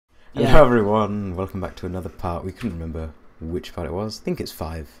Yeah. Hello everyone, welcome back to another part. We couldn't remember which part it was. I think it's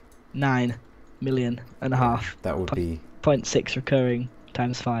 5. 9 million and a half. That would be 0.6 recurring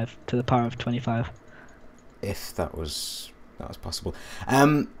times 5 to the power of 25. if that was possible.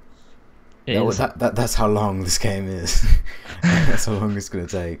 That's how long this game is. That's how long it's gonna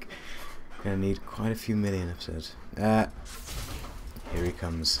take. Gonna need quite a few million episodes. Here he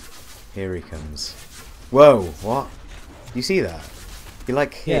comes. Here he comes. Whoa! What? You see that? You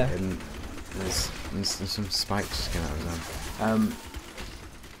like hit Yeah. and there's some spikes just came out of his arm.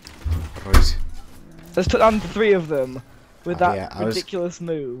 Right. Let's put on 3 of them with that Yeah, ridiculous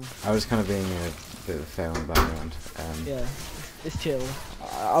move. I was kind of being a bit of a fail in the background. Yeah, it's chill.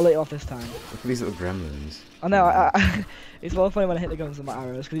 I'll let you off this time. Look at these little gremlins. I know. It's more funny when I hit the guns with my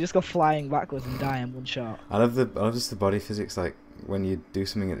arrows because you just go flying backwards and die in one shot. I love just the body physics. Like when you do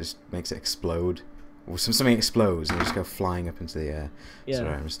something, it just makes it explode. Or something explodes and you just go flying up into the air. Yeah.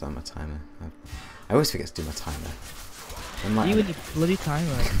 Sorry, I'm just starting my timer. I always forget to do my timer. You and your bloody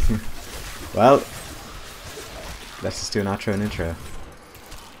timer. Well, let's just do an outro and intro.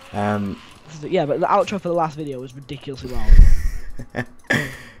 Yeah, but the outro for the last video was ridiculously long.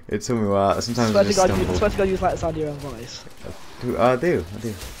 It took me a while. Sometimes Swear I to just God, stumble. swear to God, you just like the sound of your own voice. I do.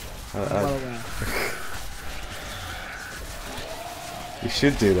 I'm well aware. You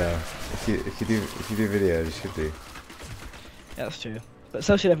should do though. If you do videos, you should do. Yeah, that's true. But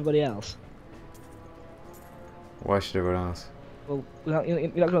so should everybody else. Why should everyone else? Well, you're not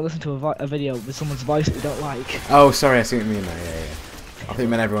going to listen to a video with someone's voice that you don't like. Oh, sorry, I see what you mean now. Yeah. I think you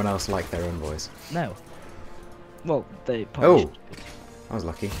meant everyone else liked their own voice. No. Well, they probably Oh, I was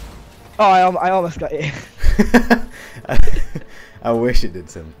lucky. Oh, I almost got it. I wish it did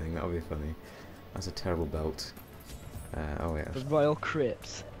something. That would be funny. That's a terrible belt. Oh yeah. The Royal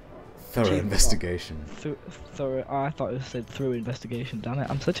Crypts. Thorough Cheap investigation. Thorough. Oh, I thought it said through investigation. Damn it!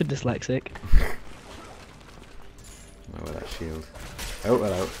 I'm such a dyslexic. Oh, with that shield. Oh,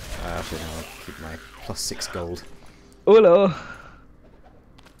 hello. Actually, no, I'll keep my +6 gold. Hello.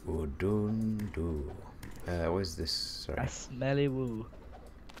 Udundu. What is this? Sorry. A smelly woo.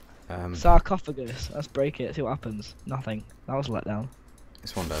 Sarcophagus. Let's break it. See what happens. Nothing. That was a letdown.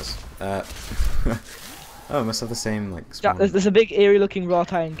 This one does. Oh, it must have the same like. Jack, there's a big eerie-looking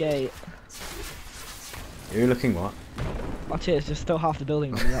wrought iron gate. You're looking what? Watch it. It's just still half the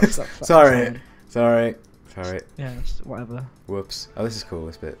building. That's Sorry. Sorry. Yeah, whatever. Whoops. Oh, this is cool.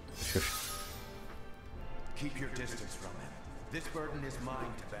 This bit. Shush. Keep your distance from him. This burden is mine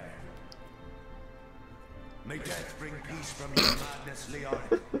to bear. May death bring peace from your madness, Leon.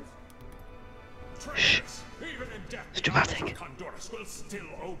 Shh. It's dramatic. Honduras will still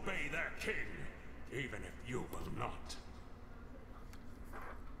obey their king, even if you will not.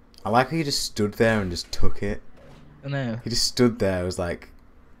 I like how he just stood there and just took it. I know. He just stood there. Was like,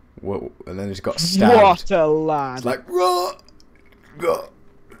 what? And then just got stabbed. What a lad! It's like, raw.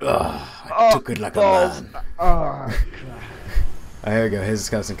 I took it like balls. a man. Oh, Oh, here we go. Here's the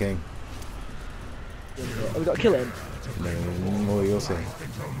Skeleton King. oh, we got to kill him. No, you'll see.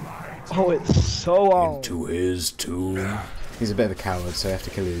 Oh, it's so on. Into his tomb. He's a bit of a coward, so we have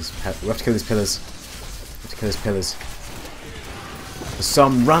to kill his. We have to kill his pillars. We have to kill his pillars. For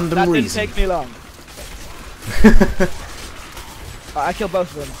some random That didn't reason. take me long. I killed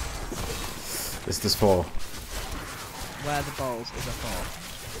both of them. There's 4. Where the balls is a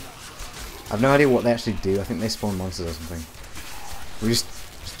 4. I've no idea what they actually do. I think they spawn monsters or something. We just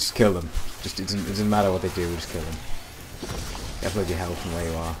kill them. It doesn't matter what they do. We just kill them. Upload your health from where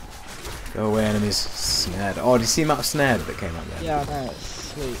you are. Go away, enemies. Snared. Oh, did you see the amount of snared that came out there? Yeah, no,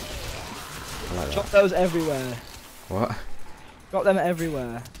 it's sweet. I like Drop that. those everywhere. What? Drop them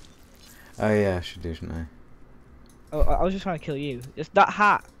everywhere. Oh yeah, I should do, shouldn't I? Oh, I was just trying to kill you. It's that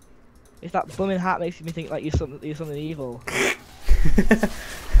hat. It's that bumming hat makes me think like you're something evil.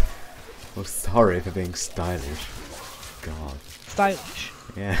 Well, sorry for being stylish. God. Stylish.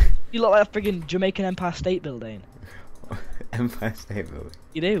 Yeah. You look like a friggin' Jamaican Empire State Building. Empire State Building.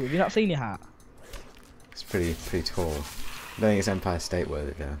 You do. Have you not seen your hat? It's pretty tall. I don't think it's Empire State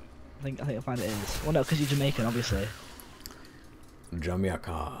worthy though. I think you'll find it is. Well, no, because you're Jamaican, obviously.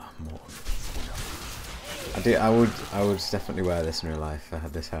 Jamaica. More. I would definitely wear this in real life if I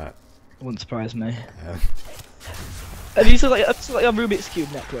had this hat. Wouldn't surprise me. Um, Have you still got your Rubik's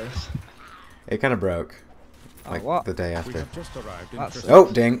Cube necklace? it kind of broke. Oh, Like what? the day We after. have just arrived in That's- Christmas,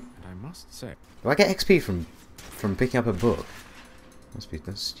 Oh, ding. and I must say, Do I get XP from picking up a book?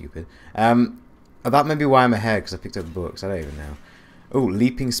 That's stupid. That may be why I'm ahead, because I picked up books. I don't even know. Oh,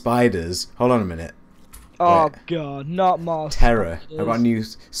 leaping spiders. Hold on a minute. Oh Wait. god, not more. Terror. spiders. I've got a new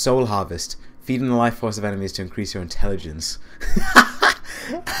soul harvest. Feeding the life force of enemies to increase your intelligence.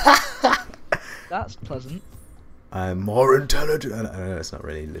 That's pleasant. I'm more intelligent. I know it's not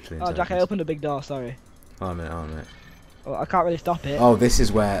really literally Oh, intelligent. Jack, I opened a big door. Sorry. Hold on a minute, hold on a minute. Oh, I can't really stop it. Oh, this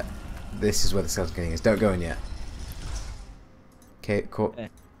is where the skeleton king is. Don't go in yet. Okay, cool. Okay.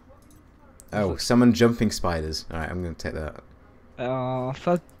 Oh, summon jumping spiders. Alright, I'm gonna take that. Oh,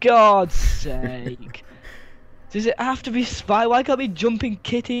 for God's sake. Does it have to be spy? Why can't it be jumping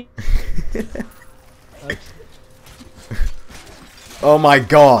kitty? Oh my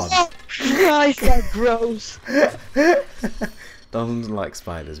god! Oh, Christ, that's gross. Doesn't like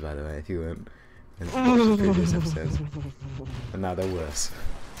spiders, by the way, if you weren't in the previous episodes. And now they're worse.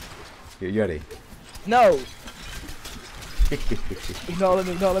 You ready? No! Ignore them,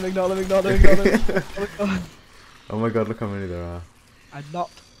 ignore them, ignore them, ignore them, ignore them. Oh my god, look how many there are. I'm not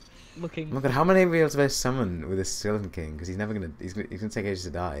looking. Oh my god, how many are we able to summon with this skeleton king? Because he's never gonna, he's gonna take ages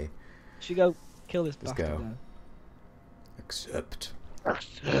to die. Should we go kill this Let's bastard go. then? Accept.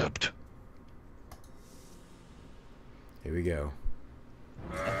 Accept. Here we go.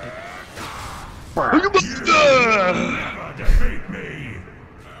 Defeat me.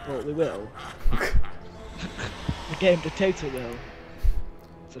 Well, we will. The game dictator will.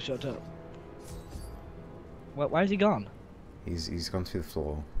 So shut up. Why is he gone? He's gone through the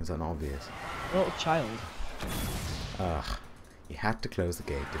floor. Is that not obvious? A little child. Ugh. You had to close the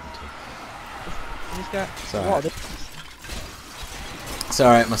gate, didn't you? This guy. It's alright. What? It's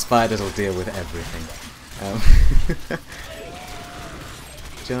alright, my spiders will deal with everything.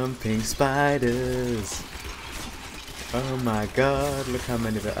 Jumping spiders. Oh my god, look how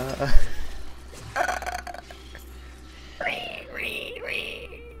many there are.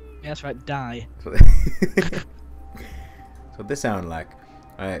 Yeah, that's right, die. That's what this sound like.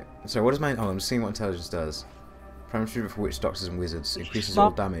 Alright, so what does my... Oh, I'm just seeing what intelligence does. Primary tribute for witch doctors and wizards. Increases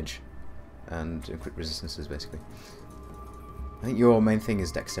all damage. And crit resistances, basically. I think your main thing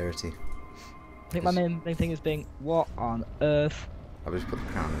is dexterity. I think my main thing is being, what on earth? I'll just put the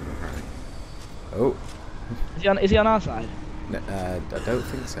crown in apparently. Oh. Is he on our side? No, I don't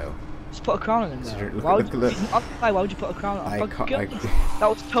think so. Just put a crown on him there. Look, Why look, would, look. why would you put a crown on him? That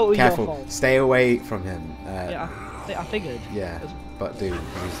was totally Careful. your fault. Stay away from him. Yeah, I figured. Yeah, but dude, he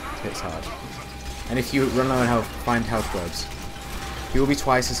hits hard. And if you run low on health, find health globes. He will be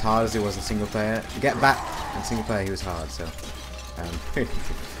twice as hard as he was in single player. Get back in single player, he was hard. So,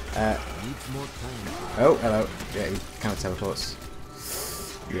 oh, hello. Yeah, he kind of teleports.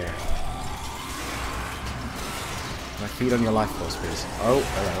 Yeah. My feet on your life force, please. Oh,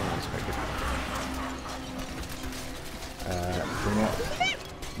 hello. That's very good. Bring up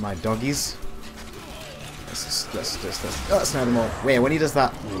my doggies. Let's snare them all. Wait, when he does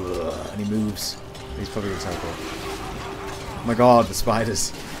that, and he moves, he's probably gonna teleport. Oh my god, the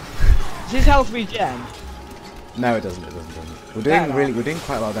spiders. Does his health regen? No, it doesn't. It doesn't. We're doing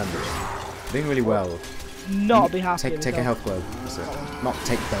quite a lot of damage. We're doing really well. Not be happy. Take a health globe. That's it. Not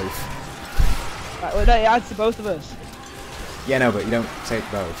take both. Right, well, no, it adds to both of us. Yeah, no, but you don't take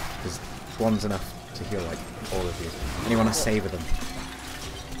both because one's enough to heal like all of you, and you want to savour them.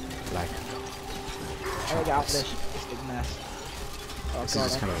 Like. I gotta get out of this big mess. Oh This god,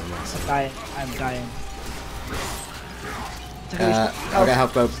 is just kind of a mess. I'm dying. I'm dying. I'll get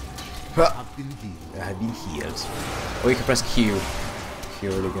health globe. I've been healed. Or you can press Q if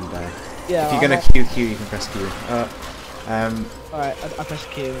you're really gonna die. Yeah. If you're gonna Q, you can press Q. Alright, I pressed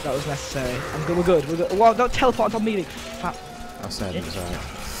Q. That was necessary. I'm good. We're good. We're good. Well, don't teleport on me, you fat. I'll send him. It's alright.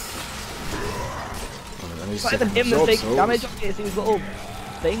 It's not even him that's taking damage on me. It's these little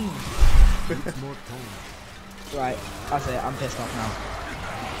things. Right, that's it. I'm pissed off now.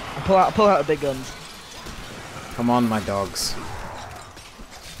 I pull out the big guns. Come on, my dogs.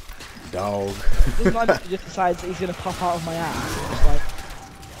 Dog. This man just decides that he's gonna pop out of my ass. Just like,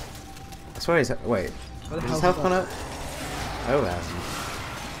 I swear he's... Wait. where the Is his hell's health he gone gone? up? Oh, it hasn't.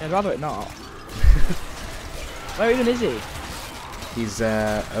 Yeah, I'd rather it not. Where even is he? He's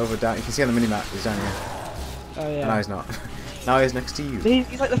over down... You can see on the minimap, he's down here. Oh yeah. No, he's not. Now he's next to you.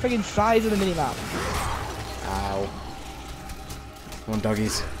 He's like the friggin' size of the minimap. Ow. Come on,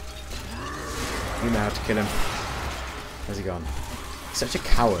 doggies. You know how to kill him. Where's he gone? He's such a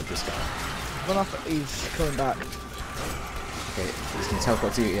coward, this guy. Run off, he's coming back. Okay, he's gonna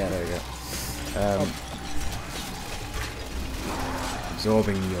teleport to you. Yeah, there we go.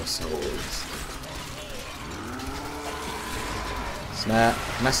 Absorbing your souls. Snare.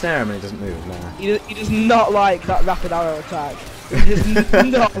 Can I snare him and he doesn't move? Nah. He does not like that rapid arrow attack. He does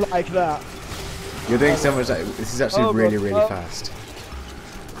not like that. You're doing so much. This is actually really, really oh. fast.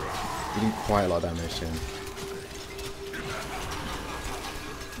 You're doing quite a lot of damage to him.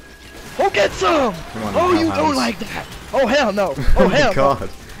 Oh, get some! Come on, Oh, you hellhounds. don't like that! Oh hell no! Oh Oh my hell no! god.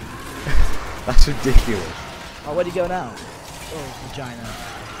 That's ridiculous. Oh, where'd he go now? Oh, vagina.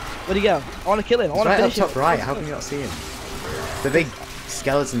 Where'd he go? I want to kill him. I want to Right up finish him. top right. How can you not see him? The big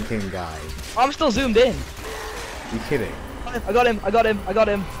skeleton king guy. I'm still zoomed in. You kidding? I got him. I got him. I got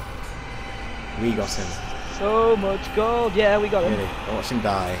him. We got him. So much gold. Yeah, we got him. Really? I'll watch him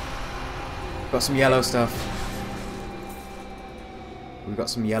die. Got some yellow stuff. We've got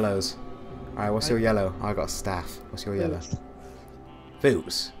some yellows. Alright, what's your yellow? I got a staff. What's your yellow? Boots.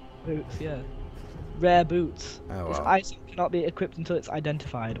 Boots? Boots, yeah. Rare boots. Oh This well. item cannot be equipped until it's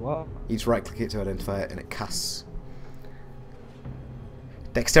identified. What? You just right click it to identify it and it casts.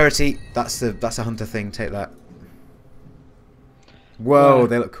 Dexterity, that's a hunter thing, take that. Whoa, Where?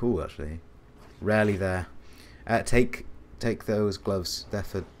 they look cool actually. Rarely there. Take those gloves. They're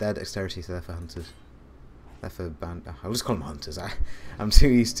dexterity, so they're for hunters. They're for I'll just call them hunters. I'm too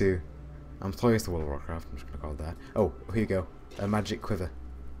used to. I'm too used to World of Warcraft. I'm just gonna call it that. Oh, here you go. A magic quiver.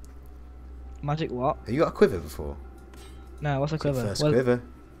 Magic what? Have you got a quiver before? No, what's a It's your quiver? first Where quiver.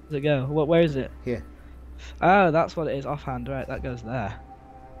 does it go? Where is it? Here. Oh, that's what it is. Offhand, right? That goes there.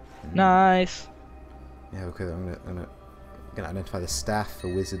 Nice. Yeah, okay. I'm gonna identify the staff for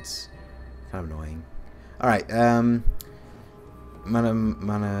wizards. Kind of annoying. All right.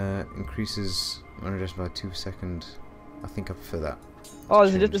 Mana increases mana just by 2 seconds. I think I prefer that. Oh,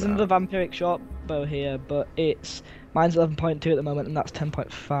 Change there's that. another vampiric short bow here, but mine's 11.2 at the moment, and that's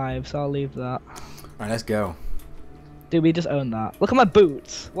 10.5. So I'll leave that. All right, let's go. Dude, we just own that. Look at my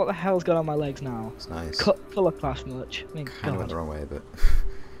boots. What the hell's going on my legs now? It's nice. Colour clash much. I mean, Kind of went God. the wrong way, but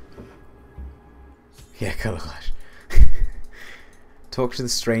yeah, colour clash. Talk to the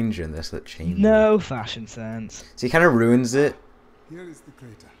stranger in this chamber. No fashion sense. So he kind of ruins it. Here is the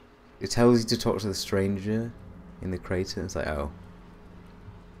crater. It tells you to talk to the stranger in the crater. It's like, oh,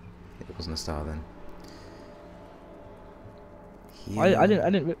 it wasn't a star then. I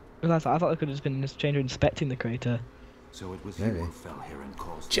didn't realize that. I thought I could have just been in this chamber inspecting the crater. So it was Maybe. you who fell here and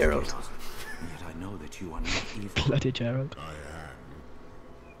caused this Gerald. chaos. And yet I know that you are not evil. Bloody Gerald.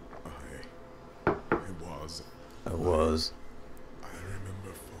 I was. I was. I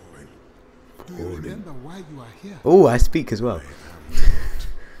remember falling. Do you remember why you are here? Oh, I speak as well.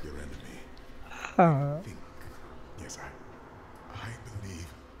 Your enemy. Ah. Yes, I believe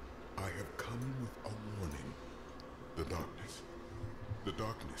I have come with a warning. The darkness. The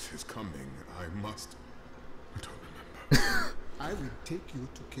darkness is coming. I must. I don't remember. I will take you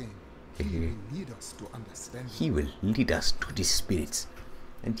to Cain. He will lead us to understanding. He will lead us to the spirits,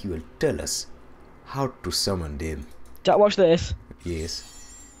 and he will tell us how to summon them. Jack, watch this. Yes.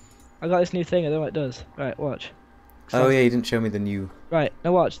 I got this new thing. I don't know what it does. Right, watch. Oh yeah, you didn't show me the new. Right,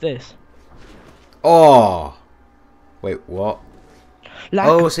 now watch this. Oh. Wait, what? Like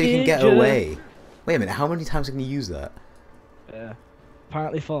Oh, a so you can get pigeon. away. Wait a minute. How many times can you use that?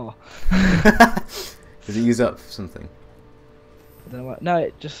 Apparently 4. Does it use up something? I don't know what. No,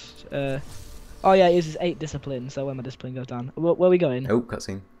 it just. Oh yeah, it uses 8 discipline. So when my discipline goes down, where are we going? Oh,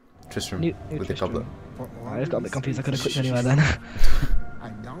 cutscene. Tristram New with the Tristram. goblet. I just got a bit confused. I could have clicked anywhere then. I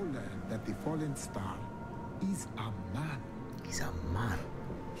now learn that the fallen star is a man. He's a man.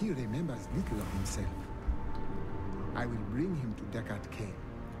 He remembers little of himself. I will bring him to Deckard Cain.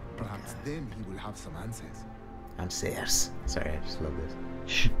 Perhaps then he will have some answers. I'm Sayers. Sorry, I just love this.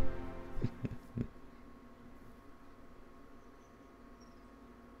 Shh.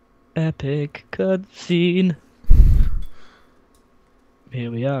 Epic cutscene.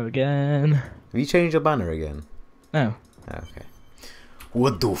 Here we are again. Have you changed your banner again? No. Oh, okay.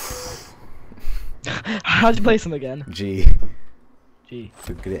 What the f? How'd you place them again? G. G.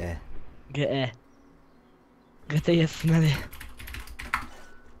 For Gritteh. Get Gritteh, yes, smelly.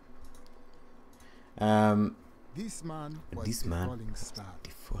 This man was This the man falling star. The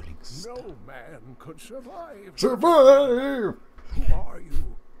falling star. No man could survive. Survive! Who are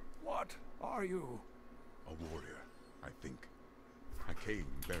you? What are you? A warrior, I think. I came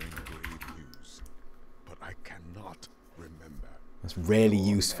bearing grave news, but I cannot remember. That's really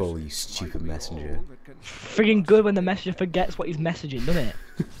useful, you stupid messenger. Friggin' good when the messenger forgets what he's messaging, doesn't it?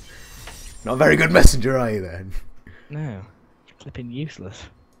 Not a very good messenger, are you then? No. Flipping useless.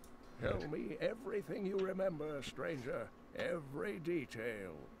 Tell me everything you remember, stranger. Every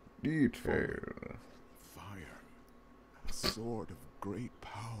detail. Detail. Fire. A sword of great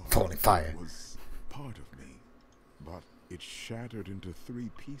power. Falling fire. Was part of me, but it shattered into 3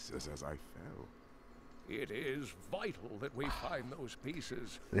 pieces as I fell. It is vital that we find those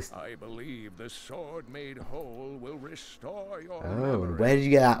pieces. This- I believe the sword made whole will restore your Oh, memory. where did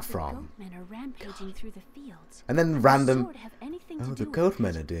you get that The from? goatmen are rampaging through the fields. And then Does the random. sword have anything to Oh, do the with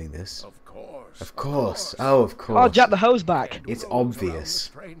goatmen it? are doing this. Of course. Of course. Oh, of course. Oh, Jack the hose back. It's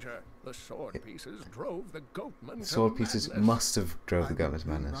obvious. The sword pieces drove the goatman The sword pieces madness. must have drove the I will goatman's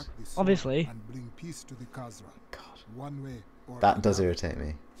bring madness. back the sword Obviously. and bring peace to the Khazra. God. One way or That does another. irritate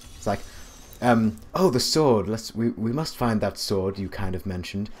me. It's like, oh, the sword. We must find that sword you kind of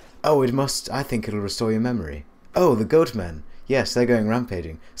mentioned. Oh, it must. I think it'll restore your memory. Oh, the goatmen. Yes, they're going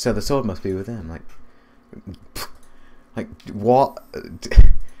rampaging. So the sword must be with them. Like what?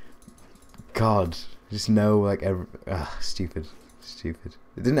 God, just no like. Stupid.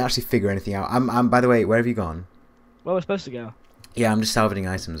 It didn't actually figure anything out. I'm. By the way, where have you gone? Where we're supposed to go? Yeah, I'm just salvaging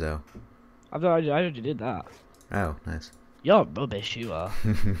items though. I already did that. Oh, nice. You're rubbish, you are.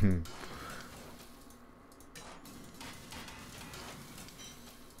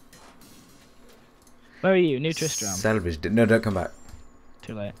 Where are you? New Tristram. Salvaged it. No, don't come back.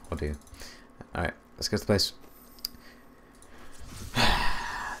 Too late. I'll do. Alright, let's go to the place.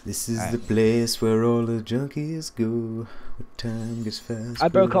 This is the place where all the junkies go. Where time gets fast. I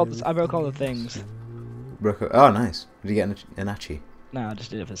broke all the things. Oh, nice. Did you get an achi? No, I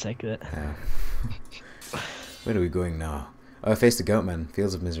just did it for the sake of it. Oh. Where are we going now? Oh, I faced the goatmen.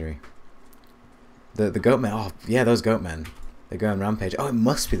 Fields of Misery. The goatmen. Oh, yeah, those goatmen. They're going rampage. Oh, it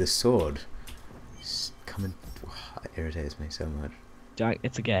must be the sword. It's coming. Oh, it irritates me so much. Jack,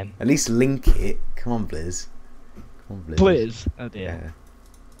 it's a game. At least link it. Come on, Blizz. Come on, Blizz. Blizz? Oh dear. Yeah.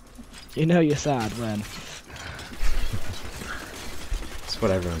 You know you're sad when. That's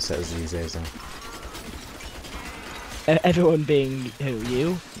what everyone says these days, though. Everyone being who?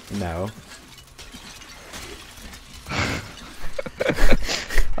 You? No.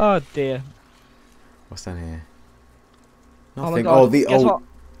 Oh dear. What's down here? Oh my Nothing. god. Oh, the Guess old.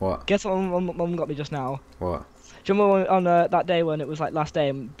 What? Guess what Mum got me just now? What? Do you remember on that day when it was like last day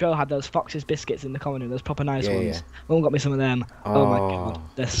and Joe had those Fox's biscuits in the common room, those proper nice Yeah, ones? yeah. Mum got me some of them. Oh my Oh. god,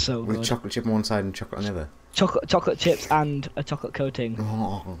 they're so With good. chocolate chip on one side and chocolate on the other. Chocolate chips and a chocolate coating.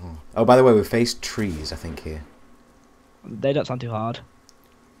 Oh, by the way, we faced trees, I think, here. They don't sound too hard.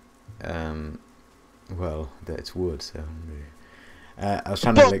 Well, it's wood, so. I was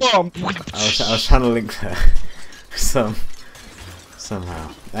trying to link. I was trying to link there.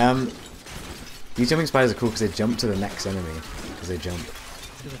 Somehow. These jumping spiders are cool because they jump to the next enemy. Because they jump.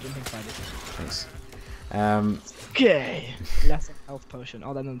 Thanks. Okay. Less health potion.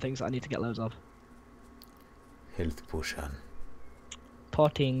 Oh, then the things that I need to get loads of. Health potion.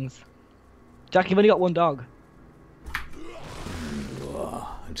 Pottings. Jack, you've only got one dog.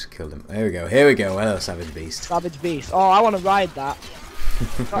 Oh, I just killed him. Here we go. Here we go. Hello, savage beast. Savage beast. Oh, I want to ride that.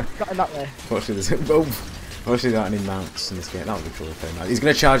 Not in that way. Fortunately, there's boom. Fortunately, there aren't any mounts in this game. That would be cool if they mount. He's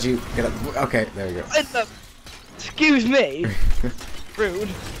gonna charge you. Get up. Okay, there we go. Excuse me. Rude.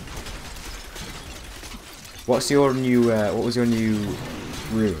 What's your new? What was your new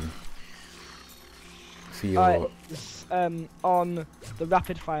rune for your? It's, on the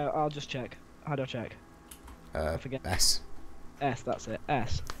rapid fire. I'll just check. How do I check? I forget. S. S. That's it.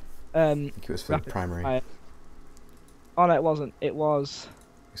 S. I think it was for the rapid primary. fire. Oh no, it wasn't. It was.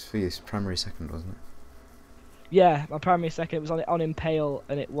 It was for your primary second, wasn't it? Yeah, my primary second. It was on Impale,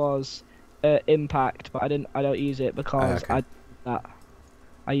 and it was Impact, but I don't use it because okay.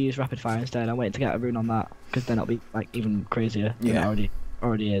 I use rapid fire instead. I'm waiting to get a rune on that because then it'll be like even crazier than it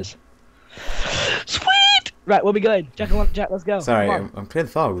already is. Sweet. Right, where we going? Jack, let's go. Sorry, Come on. I'm clear the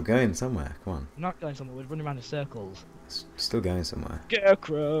fog. We're going somewhere. Come on. We're not going somewhere. We're running around in circles. Still going somewhere.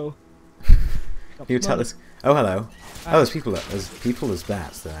 Scarecrow. You tell us. Oh, hello. Oh, there's people. There's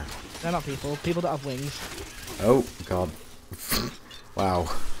bats there. They're not people. People that have wings. Oh God. Wow.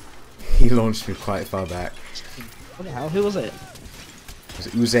 He launched me quite far back. What the hell? Who was it? Was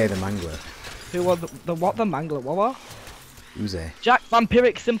it Uze the Mangler? Who was the what? The Mangler? What? Uze. Jack,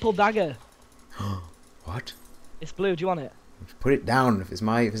 vampiric simple dagger. What? It's blue. Do you want it? Put it down. If it's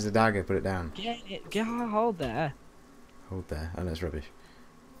a dagger, put it down. Get hold there. Hold there. Oh no, it's rubbish.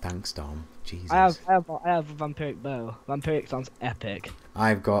 Thanks, Dom. Jesus. I have a vampiric bow. Vampiric sounds epic.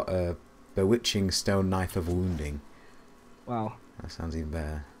 I've got a bewitching stone knife of wounding. Wow. That sounds even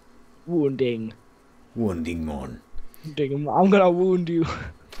better. Wounding. Wounding mon. I'm gonna wound you.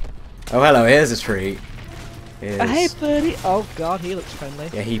 Oh hello. Here's a tree. Hey buddy. Oh god, he looks friendly.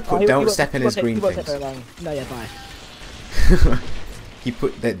 Yeah, he put. Don't step in his green he won't take things. very long. No, yeah, bye. He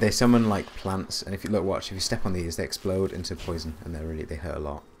put. They summon like plants, and if you watch. If you step on these, they explode into poison, and they hurt a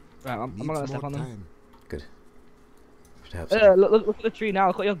lot. Right, I'm not gonna step on them. Good. Should help some. Look at the tree now.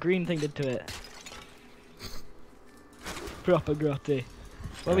 Look what your green thing did to it. Proper grotty.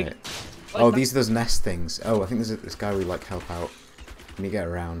 Right. Oh, these are those nest things. Oh, I think there's this guy we like help out. Can you get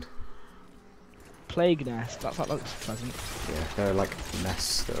around? Plague nest. That looks pleasant. Yeah, they're like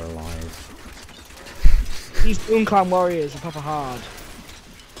nests that are alive. These Boon Clan warriors are proper hard.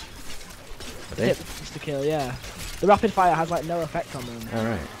 Are they? Hit to kill, yeah. The rapid fire has like no effect on them.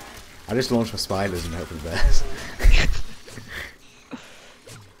 Alright. I just launched my spiders and hope for the best.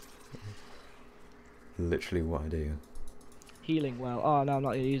 Literally what I do. Healing well. Oh no, I'm not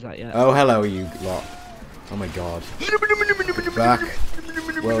gonna use that yet. Oh, hello, you lot. Oh my god. Get back.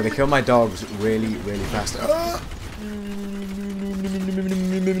 Whoa, they kill my dogs really, really fast. Oh!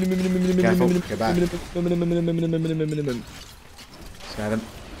 Careful, get back. Snare them.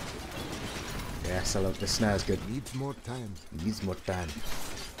 Yes, I love this. Snare's good. Needs more time. Needs more time.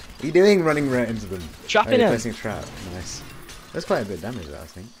 What are you doing running right into them? Trapping him. Placing a trap. Nice. That's quite a bit of damage, that, I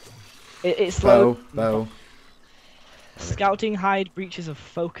think. It's slow. Bow. Scouting hide breaches of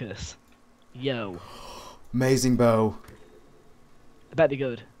focus. Yo. Amazing bow. I bet they're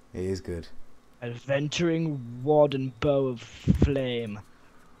good. It is good. Adventuring Warden Bow of Flame.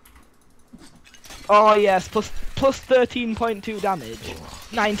 Oh yes, plus 13.2 damage.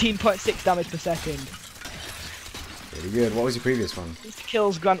 19.6 damage per second. Really good. What was your previous one? These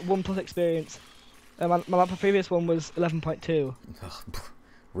kills grant 1+ experience. My previous one was 11.2.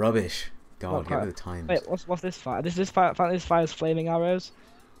 Rubbish. God, Not get quite. with the times. Wait, what's this fire? This fires flaming arrows.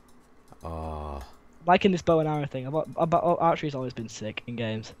 Oh. Liking this bow and arrow thing. Archery's always been sick in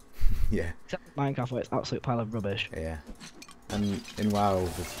games. Yeah. Except Minecraft, where it's an absolute pile of rubbish. Yeah. And in WoW,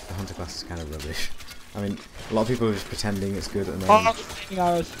 the hunter class is kind of rubbish. I mean, a lot of people are just pretending it's good at the moment. Oh, flaming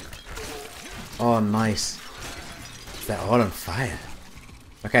arrows. Oh, nice. They're all on fire.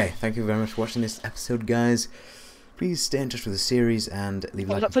 Okay, thank you very much for watching this episode, guys. Please stay in touch with the series and leave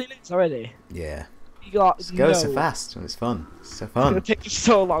a Was like. that 20 minutes already? Yeah. You got It goes so fast and it's fun. It's so It's fun. gonna take you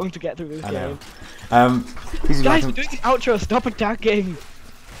so long to get through this I game. know. Please Guys, we're like doing the outro. Stop attacking.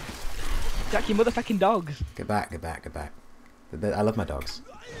 Attack your motherfucking dogs. Get back. I love my dogs.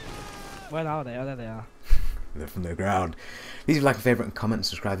 Where are they? Oh, there they are. They're from the ground. Please leave a like, a favourite, and comment and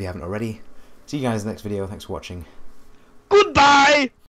subscribe if you haven't already. See you guys in the next video. Thanks for watching. Goodbye.